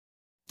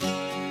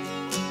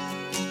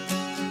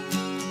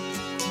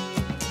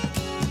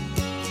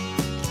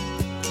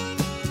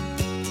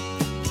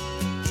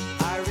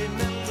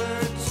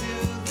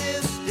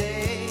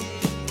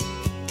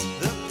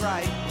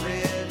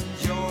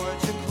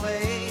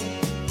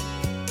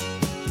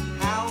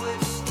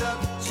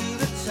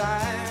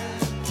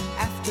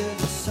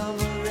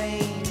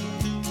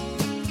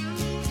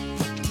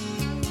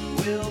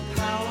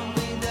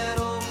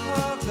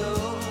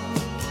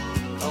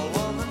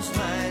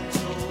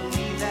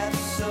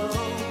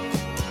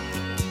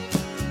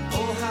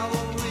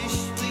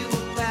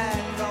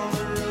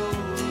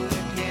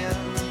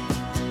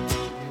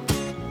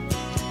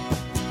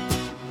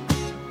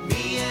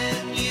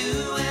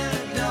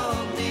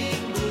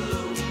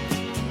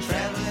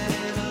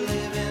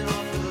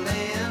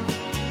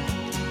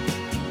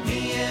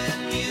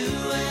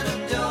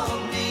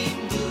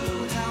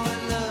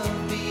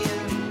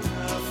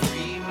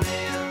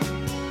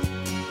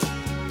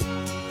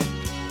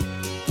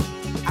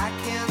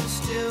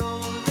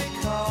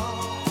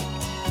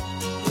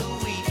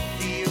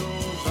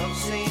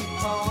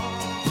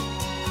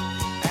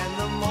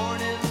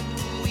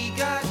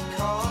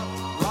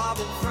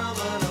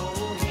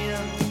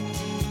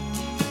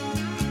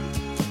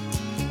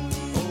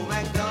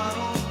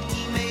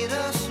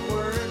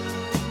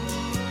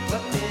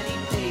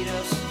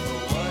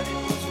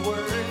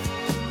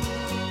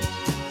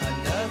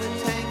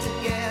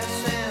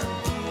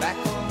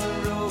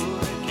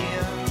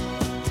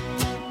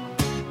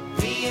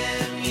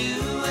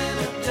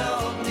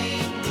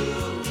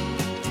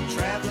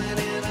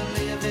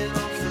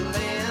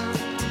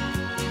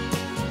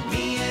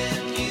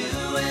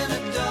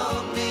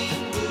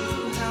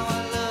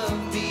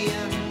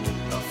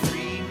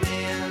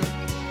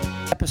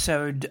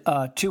episode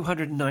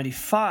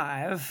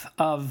 295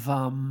 of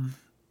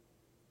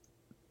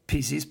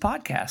PC's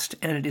podcast,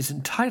 and it is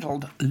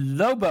entitled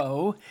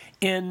Lobo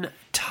in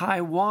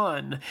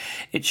Taiwan.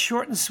 It's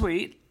short and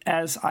sweet,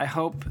 as I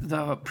hope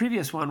the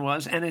previous one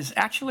was, and is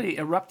actually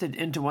erupted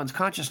into one's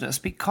consciousness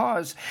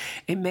because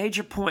a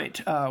major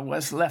point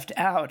was left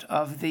out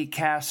of the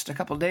cast a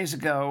couple of days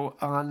ago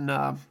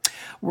on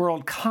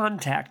World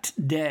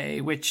Contact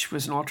Day, which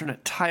was an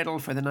alternate title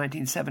for the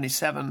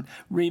 1977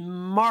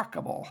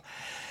 remarkable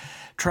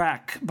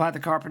track by the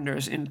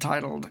Carpenters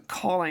entitled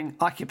Calling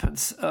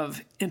Occupants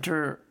of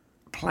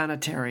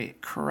Interplanetary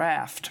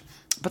Craft.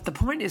 But the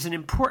point is an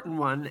important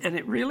one, and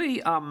it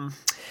really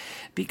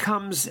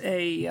becomes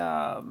a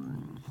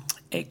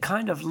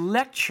kind of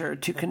lecture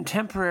to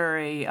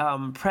contemporary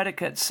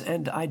predicates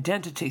and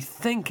identity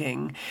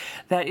thinking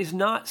that is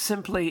not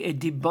simply a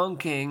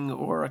debunking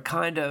or a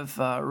kind of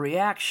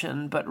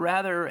reaction, but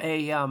rather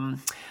a,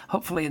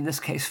 hopefully in this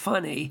case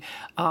funny,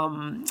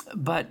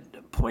 but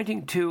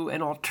pointing to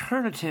an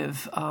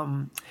alternative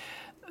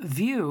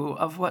view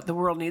of what the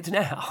world needs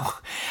now,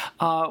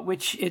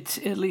 which it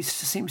at least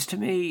seems to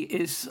me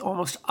is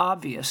almost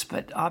obvious,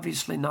 but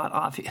obviously not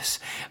obvious.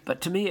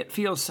 But to me it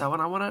feels so,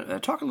 and I want to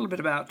talk a little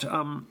bit about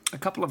a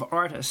couple of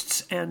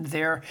artists and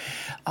their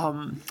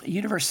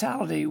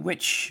universality,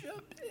 which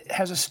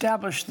has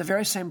established the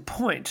very same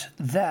point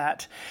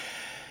that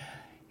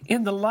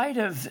in the light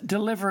of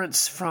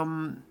deliverance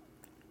from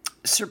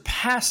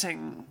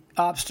surpassing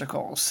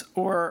obstacles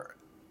or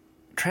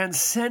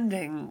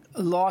transcending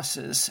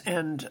losses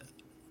and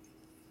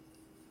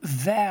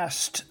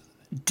vast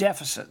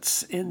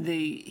deficits in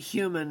the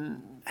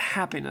human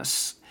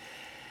happiness,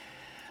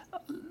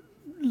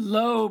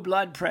 low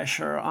blood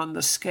pressure on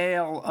the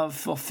scale of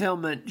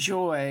fulfillment,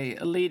 joy,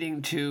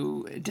 leading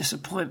to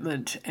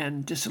disappointment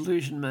and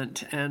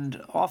disillusionment, and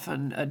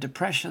often a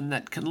depression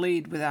that can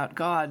lead without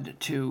God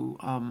to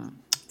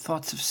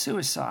thoughts of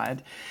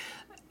suicide,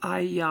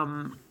 I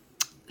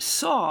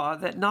saw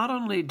that not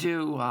only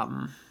do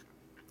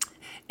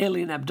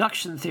alien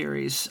abduction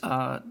theories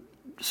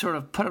sort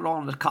of put it all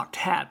in the cocked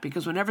hat,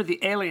 because whenever the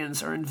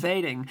aliens are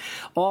invading,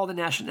 all the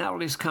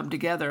nationalities come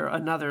together.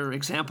 Another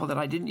example that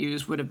I didn't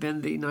use would have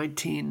been the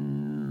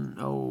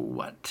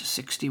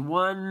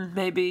 61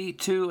 maybe,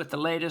 two at the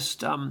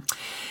latest,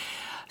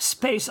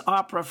 space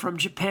opera from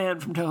Japan,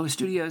 from Toho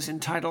Studios,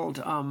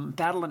 entitled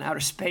Battle in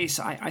Outer Space.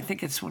 I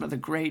think it's one of the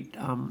great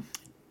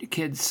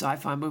kids'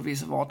 sci-fi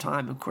movies of all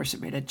time. Of course,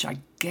 it made a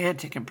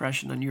gigantic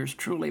impression on yours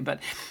truly,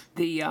 but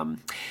the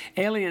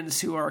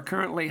aliens who are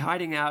currently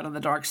hiding out on the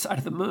dark side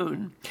of the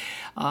moon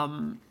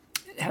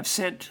have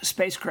sent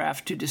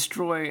spacecraft to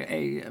destroy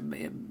a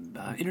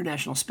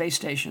international space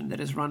station that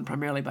is run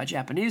primarily by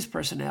Japanese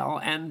personnel,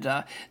 and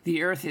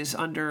the Earth is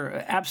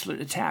under absolute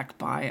attack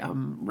by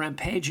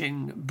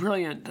rampaging,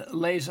 brilliant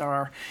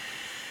laser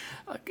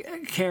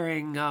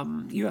carrying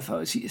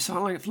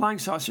UFOs, flying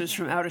saucers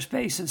from outer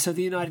space. And so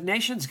the United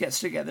Nations gets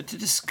together to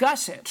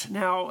discuss it.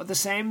 Now, the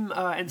same,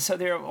 and so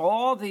there are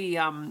all the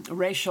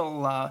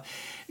racial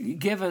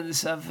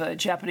givens of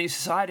Japanese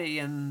society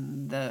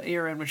and the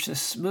era in which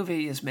this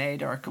movie is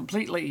made are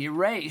completely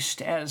erased,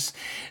 as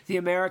the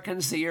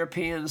Americans, the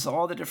Europeans,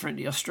 all the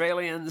different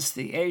Australians,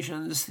 the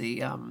Asians,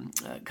 the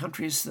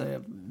countries,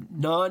 the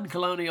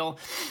non-colonial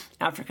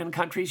African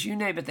countries, you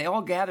name it, they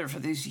all gather for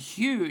these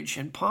huge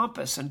and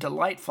pompous and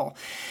delightful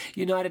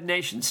United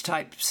Nations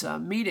types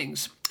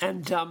meetings.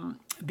 And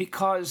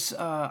because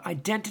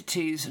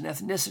identities and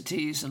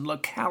ethnicities and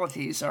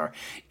localities are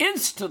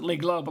instantly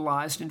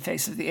globalized in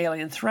face of the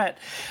alien threat,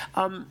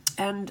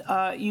 and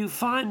you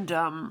find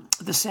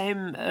the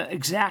same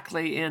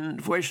exactly in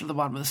Voyage to the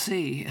Bottom of the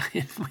Sea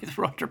with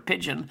Roger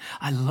Pigeon.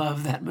 I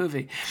love that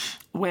movie.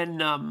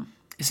 When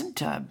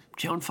isn't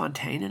Joan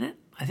Fontaine in it?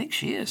 I think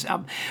she is.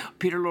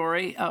 Peter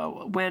Lorre,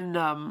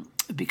 when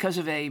because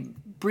of a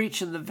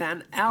breach in the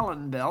Van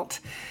Allen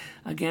belt,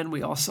 again,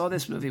 we all saw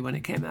this movie when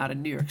it came out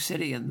in New York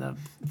City in the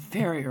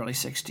very early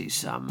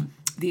 60s.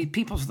 The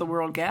peoples of the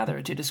world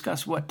gather to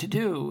discuss what to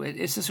do.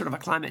 It's a sort of a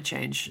climate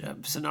change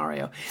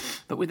scenario,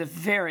 but with a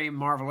very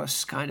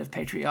marvelous kind of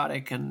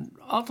patriotic and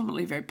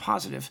ultimately very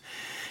positive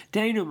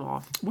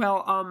denouement.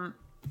 Well,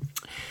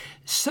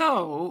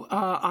 so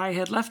I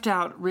had left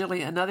out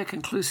really another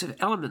conclusive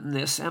element in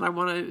this, and I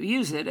want to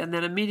use it and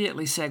then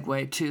immediately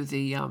segue to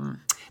the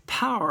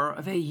power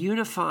of a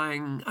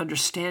unifying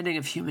understanding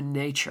of human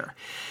nature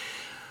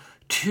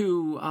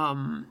to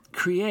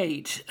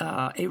create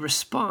a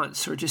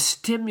response, or to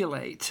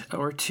stimulate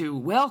or to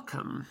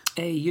welcome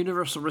a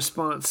universal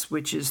response,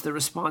 which is the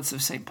response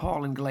of St.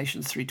 Paul in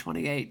Galatians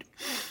 3:28.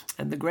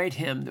 And the great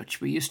hymn,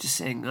 which we used to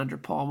sing under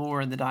Paul Moore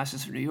in the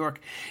Diocese of New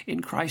York,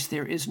 in Christ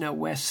there is no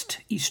west,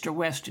 east or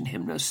west, in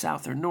him no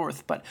south or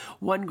north, but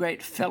one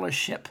great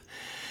fellowship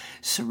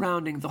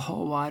surrounding the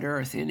whole wide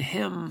earth. In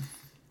him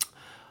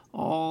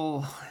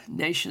all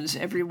nations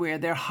everywhere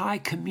their high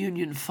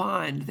communion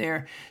find,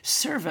 their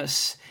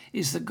service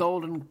is the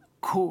golden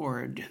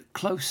cord,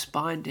 close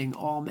binding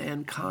all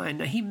mankind.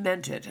 Now, he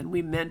meant it, and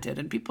we meant it,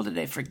 and people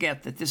today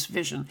forget that this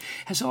vision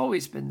has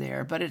always been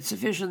there, but it's a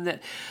vision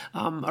that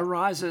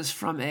arises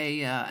from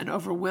an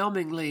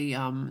overwhelmingly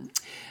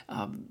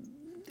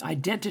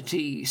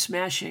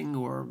identity-smashing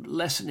or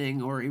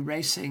lessening or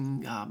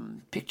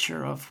erasing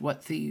picture of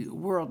what the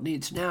world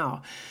needs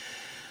now.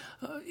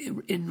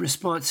 In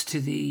response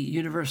to the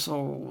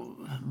universal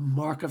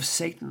mark of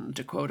Satan,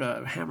 to quote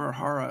a Hammer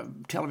Horror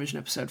television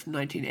episode from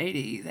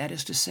 1980, that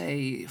is to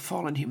say,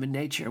 fallen human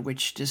nature,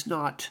 which does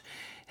not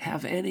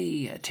have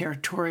any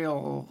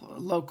territorial,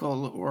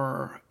 local,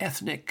 or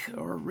ethnic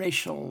or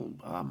racial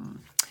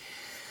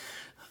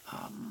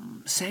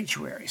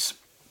sanctuaries.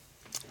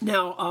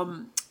 Now,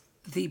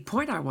 the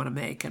point I want to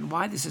make, and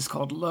why this is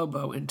called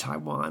Lobo in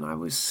Taiwan,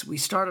 we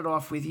started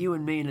off with You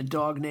and Me and a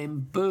dog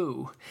named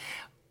Boo.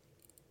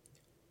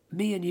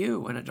 Me and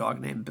You and a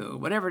dog named Boo.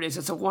 Whatever it is,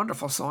 it's a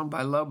wonderful song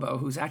by Lobo,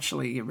 who's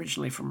actually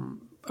originally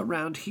from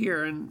around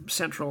here in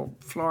central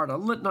Florida,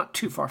 not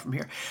too far from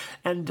here.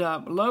 And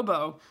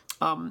Lobo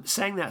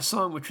sang that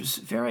song, which was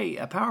very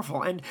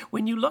powerful. And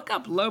when you look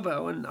up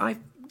Lobo, and I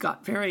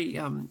got very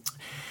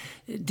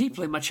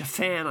deeply much a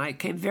fan, I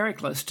came very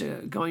close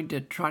to going to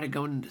try to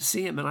go and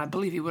see him, and I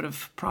believe he would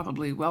have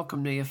probably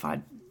welcomed me if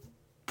I'd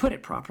put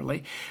it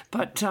properly.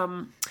 But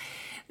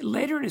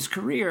later in his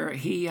career,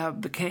 he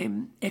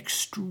became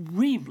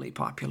extremely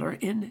popular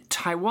in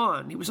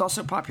Taiwan. He was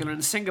also popular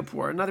in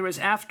Singapore. In other words,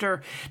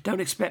 after Don't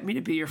Expect Me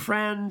to Be Your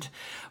Friend,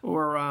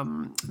 or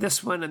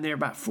this one, and there are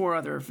about four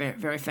other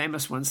very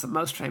famous ones. The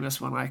most famous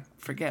one I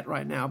forget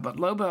right now, but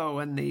Lobo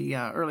in the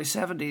early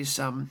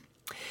 70s,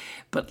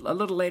 but a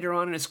little later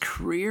on in his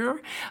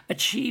career,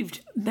 achieved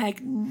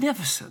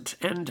magnificent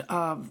and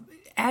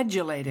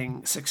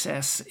adulating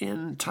success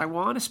in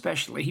Taiwan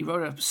especially. He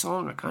wrote a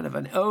song, a kind of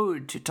an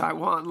ode to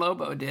Taiwan,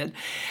 Lobo did,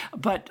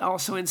 but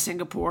also in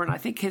Singapore. And I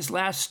think his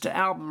last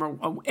album,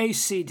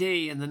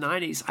 ACD, in the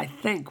 90s, I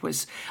think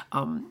was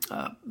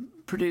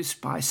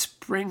produced by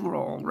Spring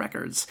Roll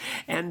Records.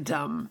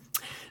 And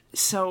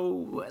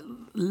so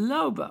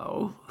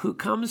Lobo, who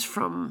comes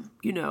from,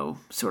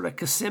 sort of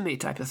Kissimmee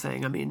type of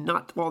thing, I mean,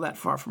 not all that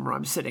far from where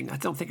I'm sitting. I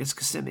don't think it's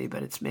Kissimmee,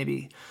 but it's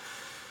maybe...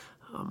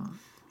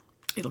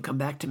 it'll come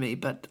back to me,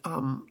 but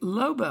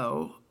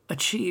Lobo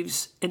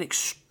achieves an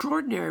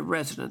extraordinary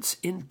resonance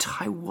in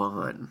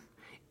Taiwan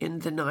in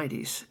the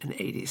 90s and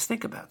 80s.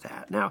 Think about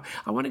that. Now,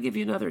 I want to give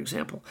you another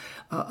example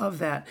of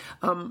that.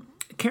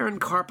 Karen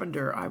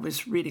Carpenter, I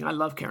was reading, I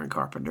love Karen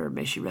Carpenter,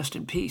 may she rest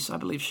in peace. I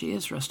believe she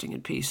is resting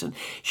in peace. And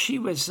she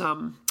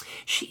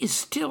is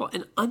still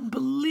an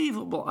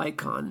unbelievable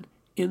icon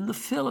in the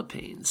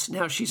Philippines.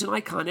 Now, she's an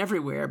icon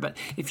everywhere, but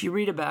if you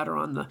read about her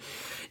on the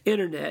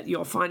internet,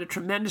 you'll find a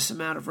tremendous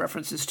amount of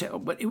references to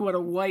what a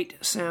white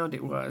sound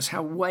it was,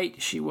 how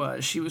white she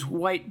was. She was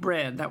white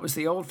bread. That was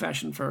the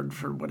old-fashioned word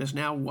for what is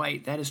now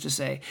white. That is to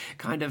say,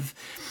 kind of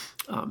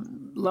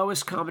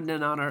lowest common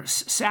denominator,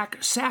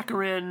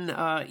 saccharine,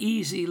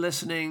 easy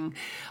listening,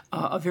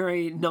 a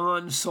very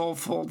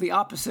non-soulful, the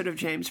opposite of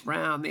James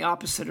Brown, the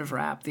opposite of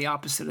rap, the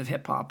opposite of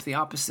hip-hop, the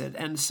opposite.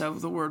 And so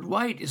the word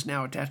white is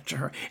now attached to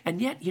her.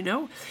 And yet,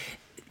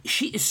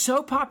 she is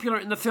so popular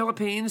in the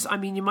Philippines. I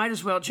mean, you might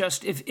as well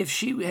just, if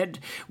she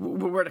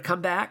were to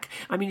come back,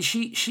 I mean,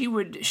 she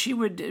would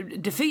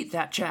defeat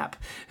that chap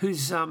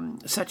who's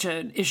such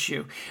an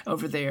issue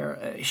over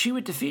there. She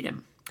would defeat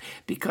him,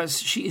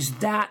 because she is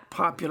that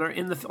popular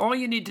all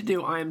you need to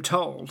do, I am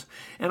told,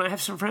 and I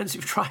have some friends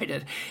who've tried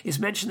it, is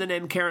mention the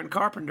name Karen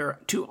Carpenter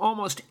to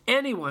almost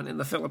anyone in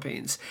the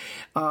Philippines,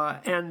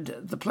 and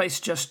the place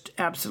just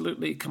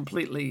absolutely,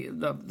 completely,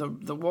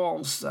 the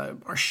walls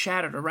are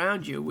shattered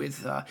around you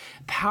with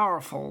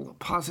powerful,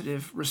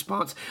 positive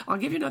response. I'll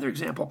give you another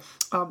example.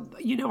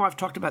 I've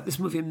talked about this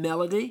movie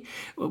Melody,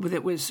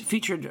 that was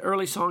featured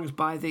early songs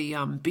by the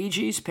Bee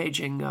Gees,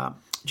 paging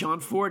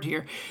John Ford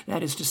here,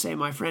 that is to say,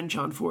 my friend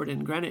John Ford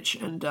in Greenwich,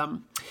 and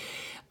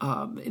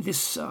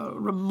this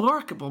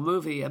remarkable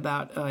movie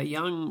about a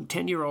young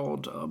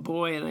 10-year-old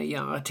boy and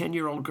a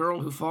 10-year-old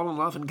girl who fall in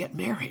love and get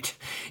married.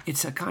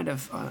 It's a kind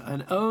of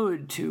an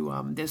ode to,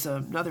 there's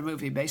another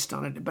movie based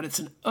on it, but it's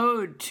an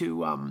ode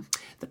to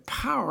the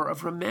power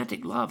of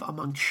romantic love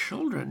among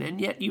children,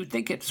 and yet you'd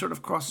think it sort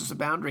of crosses a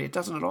boundary. It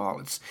doesn't at all.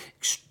 It's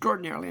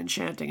extraordinarily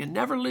enchanting and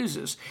never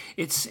loses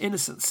its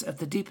innocence at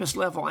the deepest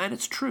level and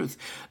its truth.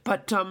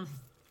 But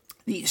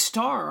the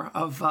star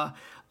of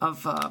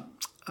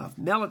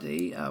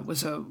Melody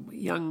was a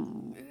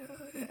young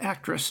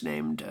actress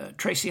named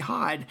Tracy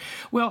Hyde.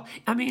 Well,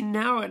 I mean,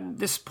 now at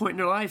this point in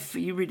her life,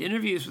 you read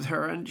interviews with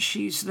her, and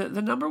she's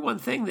the number one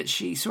thing that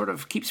she sort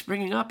of keeps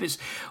bringing up is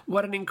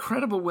what an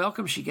incredible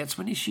welcome she gets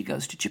when she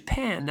goes to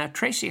Japan. Now,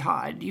 Tracy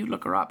Hyde, you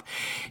look her up,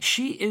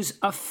 she is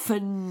a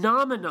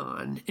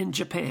phenomenon in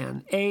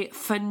Japan, a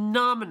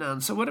phenomenon.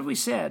 So what have we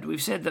said?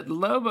 We've said that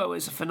Lobo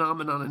is a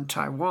phenomenon in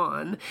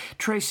Taiwan.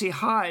 Tracy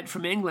Hyde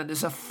from England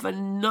is a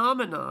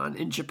phenomenon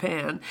in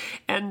Japan.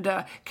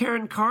 And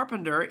Karen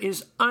Carpenter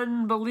is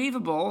unbelievable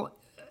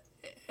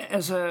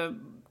as a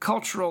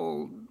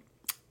cultural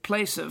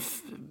place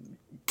of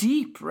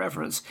deep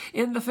reverence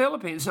in the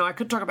Philippines. Now, I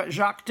could talk about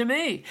Jacques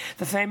Demy,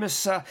 the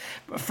famous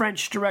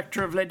French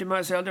director of Les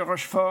Demoiselles de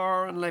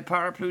Rochefort and Les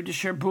Parapluies de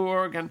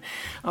Cherbourg, and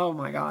oh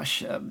my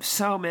gosh,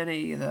 so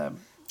many the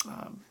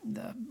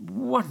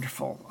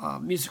wonderful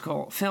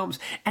musical films.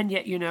 And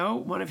yet,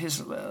 one of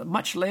his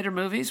much later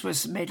movies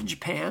was made in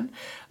Japan,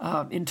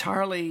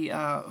 entirely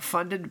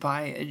funded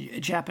by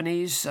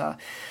Japanese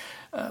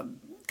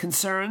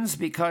concerns,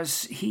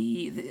 because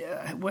he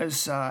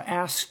was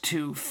asked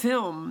to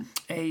film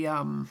a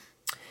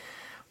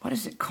what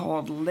is it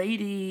called? Not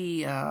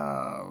Lady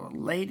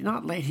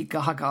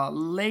Gaga.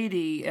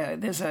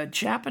 There's a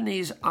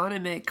Japanese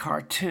anime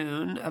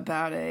cartoon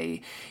about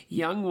a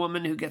young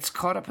woman who gets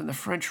caught up in the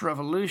French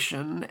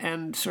Revolution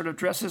and sort of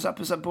dresses up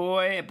as a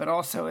boy, but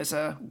also as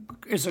a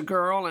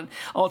girl, and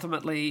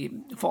ultimately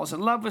falls in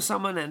love with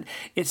someone. And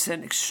it's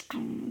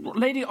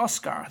Lady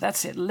Oscar.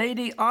 That's it,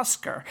 Lady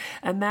Oscar.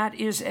 And that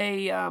is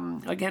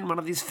again, one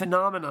of these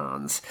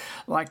phenomenons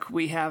like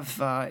we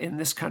have in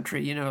this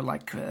country,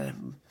 like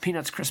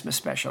Peanuts Christmas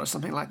Special or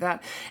something like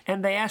that.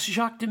 And they asked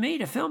Jacques Demy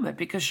to film it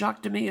because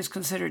Jacques Demy is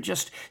considered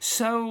just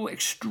so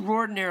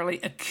extraordinarily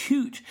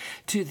acute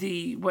to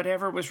the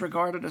whatever was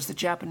regarded as the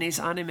Japanese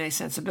anime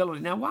sensibility.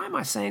 Now, why am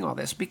I saying all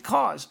this?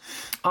 Because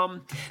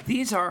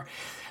these are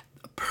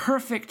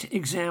perfect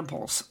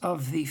examples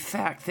of the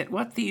fact that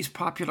what these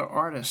popular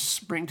artists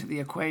bring to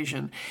the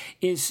equation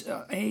is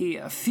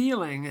a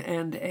feeling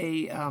and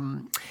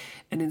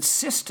an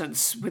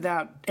insistence,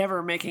 without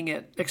ever making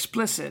it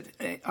explicit,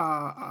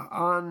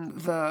 on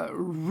the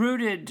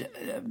rooted,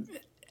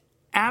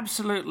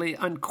 absolutely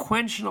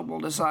unquenchable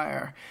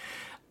desire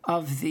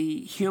of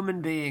the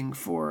human being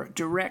for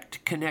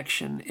direct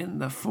connection in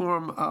the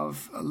form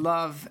of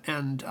love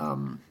and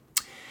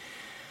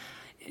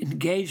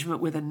engagement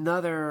with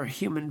another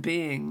human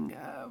being,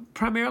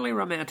 primarily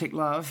romantic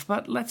love,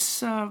 but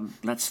let's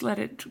let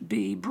it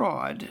be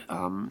broad.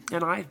 And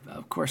I,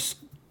 of course,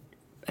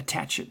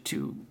 attach it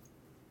to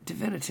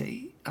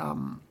divinity.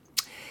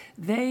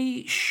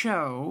 They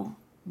show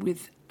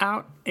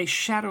without a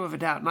shadow of a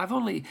doubt, and I've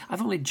only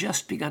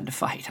just begun to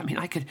fight. I mean,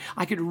 I could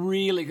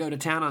really go to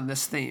town on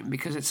this theme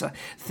because it's a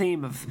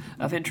theme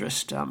of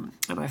interest, and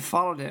I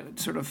followed it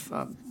sort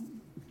of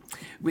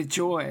with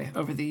joy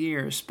over the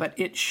years. But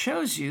it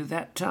shows you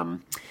that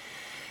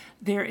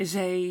there is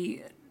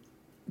a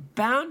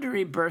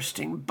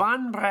boundary-bursting,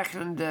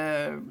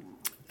 bahnbrechende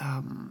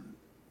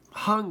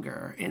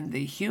hunger in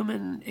the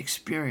human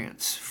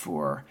experience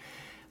for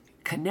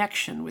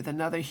connection with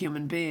another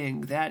human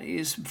being that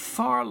is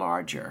far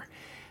larger,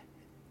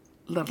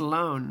 let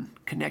alone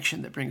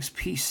connection that brings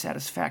peace,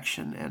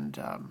 satisfaction, and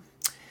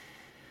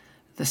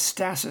the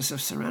stasis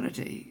of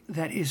serenity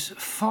that is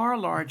far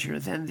larger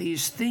than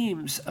these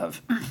themes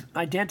of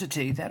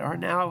identity that are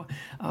now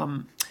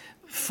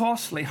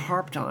falsely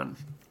harped on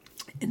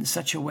in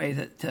such a way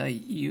that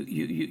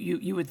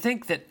you would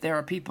think that there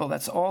are people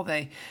that's all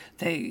they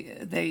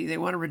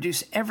want to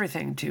reduce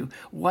everything to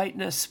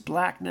whiteness,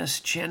 blackness,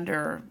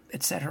 gender,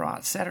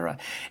 etc.,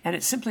 and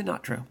it's simply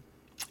not true.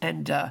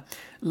 And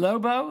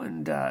Lobo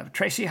and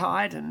Tracy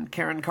Hyde and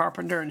Karen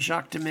Carpenter and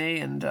Jacques Demy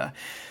and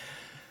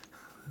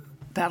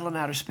Battle in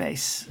Outer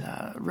Space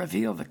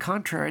reveal the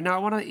contrary. Now, I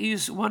want to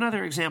use one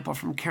other example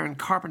from Karen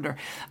Carpenter.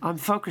 I'm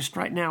focused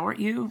right now,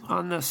 aren't you,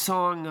 on the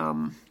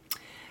song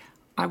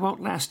I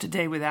Won't Last a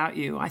Day Without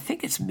You. I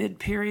think it's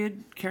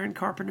mid-period, Karen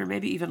Carpenter,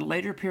 maybe even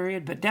later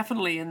period, but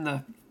definitely in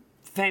the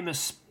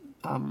famous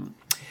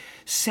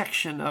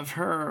section of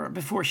her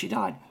before she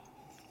died.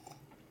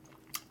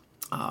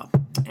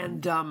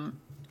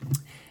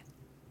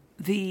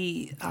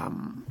 The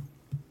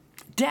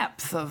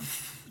depth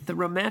of the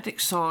romantic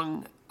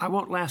song I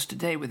Won't Last a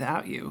Day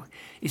Without You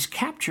is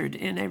captured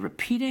in a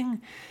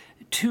repeating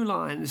two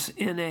lines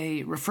in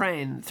a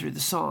refrain through the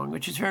song,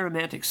 which is a very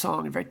romantic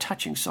song, a very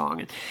touching song.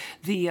 And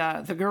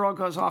the girl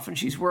goes off and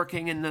she's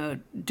working in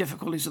the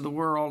difficulties of the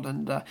world,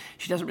 and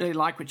she doesn't really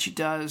like what she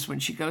does when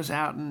she goes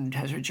out and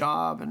has her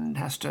job and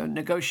has to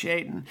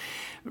negotiate and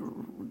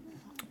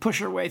push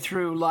her way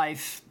through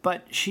life.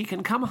 But she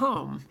can come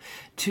home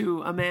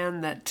to a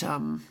man that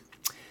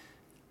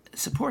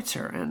supports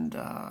her and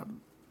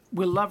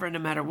will love her no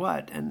matter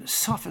what, and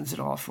softens it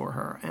all for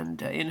her,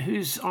 and in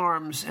whose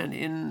arms and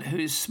in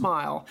whose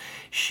smile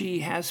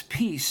she has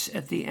peace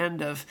at the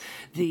end of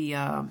the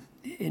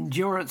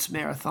endurance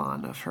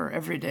marathon of her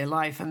everyday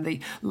life. And the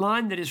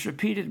line that is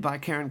repeated by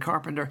Karen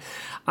Carpenter,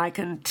 I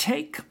can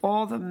take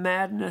all the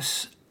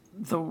madness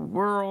the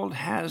world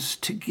has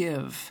to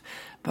give,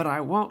 but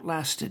I won't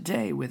last a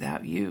day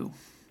without you.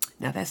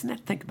 Now,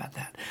 think about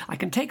that. I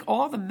can take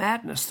all the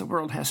madness the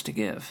world has to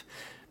give,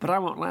 but I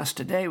won't last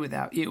a day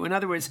without you. In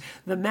other words,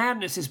 the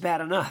madness is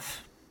bad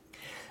enough,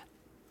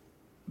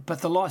 but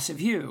the loss of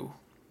you,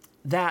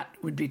 that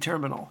would be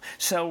terminal.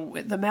 So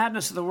the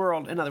madness of the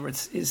world, in other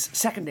words, is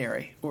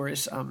secondary, or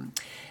is a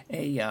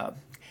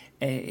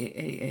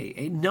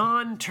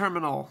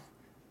non-terminal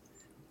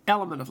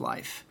element of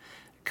life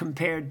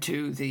compared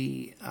to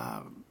the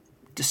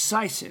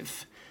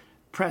decisive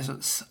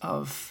presence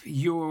of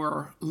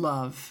your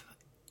love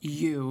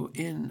you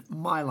in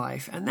my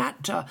life. And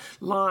that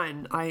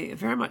line, I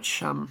very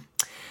much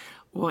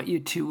want you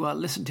to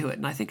listen to it.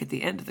 And I think at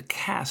the end of the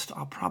cast,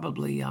 I'll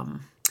probably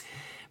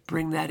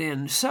bring that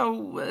in.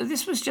 So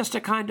this was just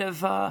a kind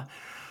of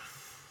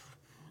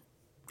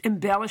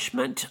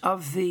embellishment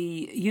of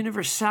the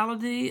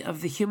universality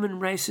of the human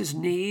race's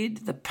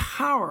need, the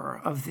power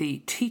of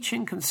the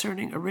teaching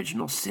concerning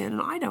original sin.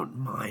 And I don't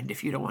mind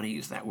if you don't want to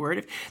use that word.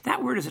 If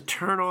that word is a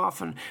turnoff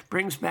and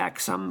brings back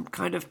some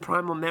kind of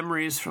primal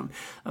memories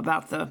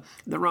about the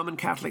Roman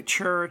Catholic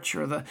Church,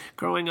 or the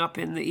growing up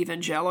in the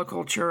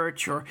evangelical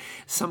church, or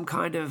some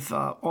kind of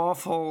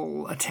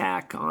awful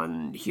attack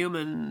on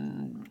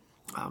human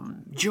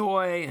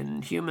joy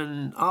and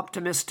human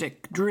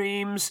optimistic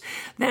dreams,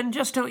 then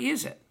just don't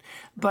use it.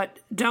 But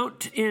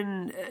don't,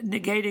 in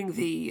negating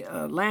the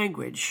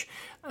language,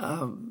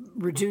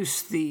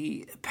 reduce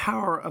the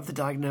power of the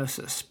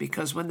diagnosis,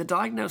 because when the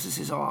diagnosis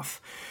is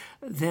off,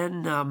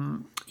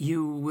 then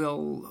you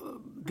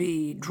will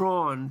be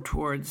drawn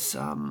towards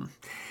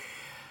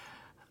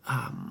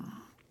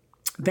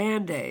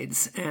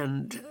Band-Aids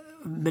and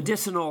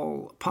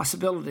medicinal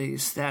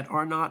possibilities that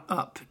are not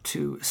up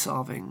to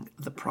solving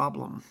the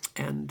problem.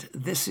 And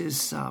this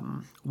is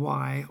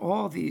why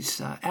all these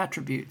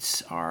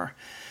attributes are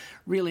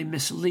really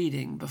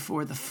misleading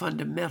before the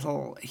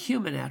fundamental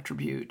human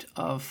attribute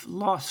of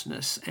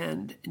lostness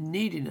and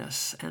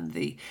neediness, and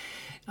the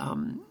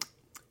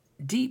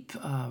deep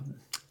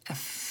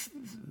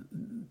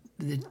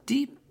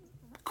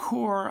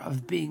core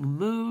of being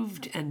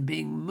moved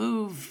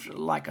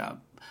like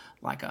a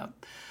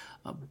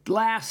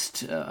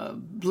blast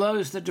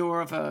blows the door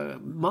of a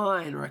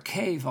mine or a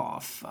cave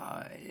off.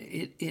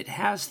 It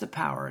has the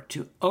power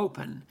to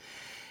open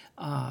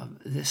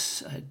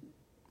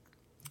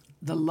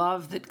the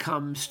love that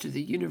comes to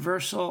the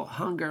universal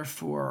hunger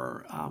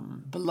for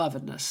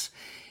belovedness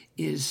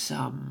is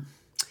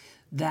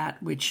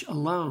that which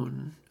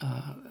alone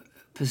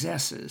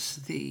possesses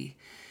the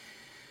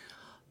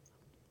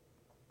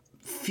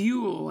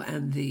fuel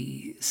and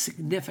the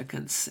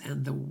significance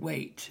and the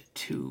weight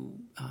to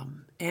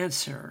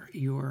answer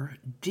your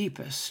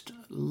deepest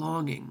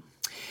longing.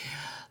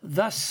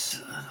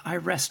 Thus, I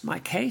rest my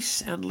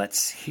case, and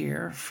let's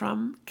hear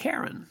from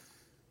Karen.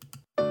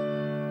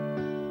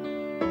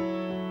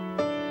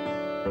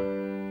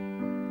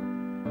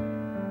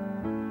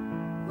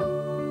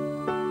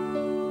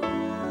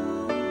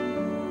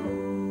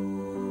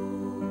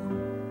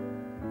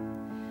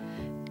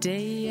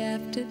 Day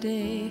after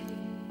day,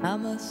 I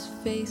must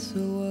face a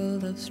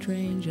world of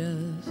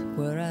strangers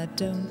where I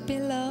don't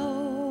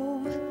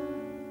belong,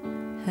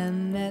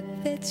 and that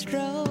it's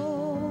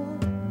wrong.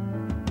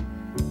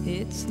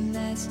 It's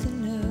nice to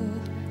know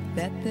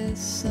that there's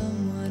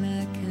someone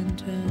I can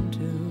turn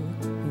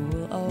to who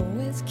will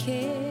always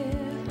care.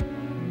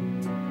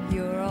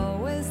 You're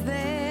always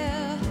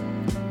there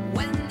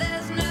when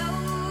there's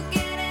no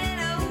getting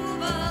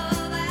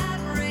over that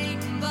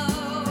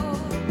rainbow.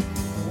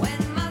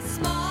 When my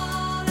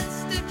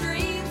smallest of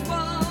dreams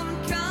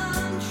won't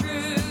come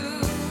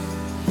true,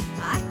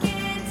 I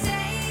can't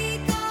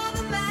take all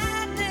the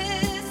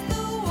madness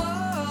the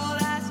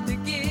world has to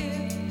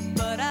give,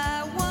 but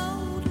I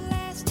won't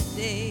last a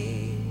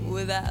day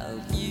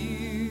without you.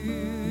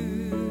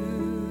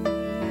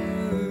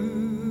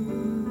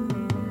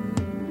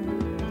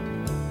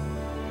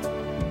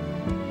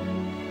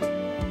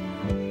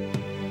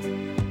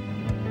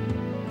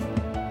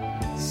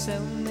 So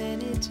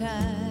many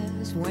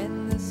times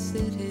when the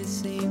city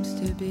seems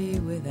to be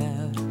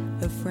without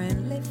a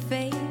friendly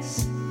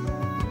face,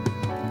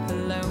 a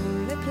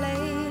lonely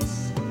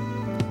place,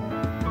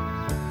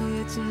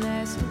 it's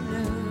nice to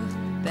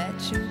know that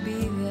you'll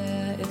be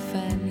there if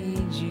I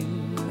need you,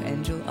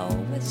 and you'll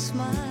always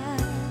smile.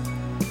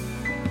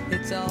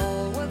 It's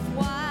all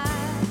worthwhile.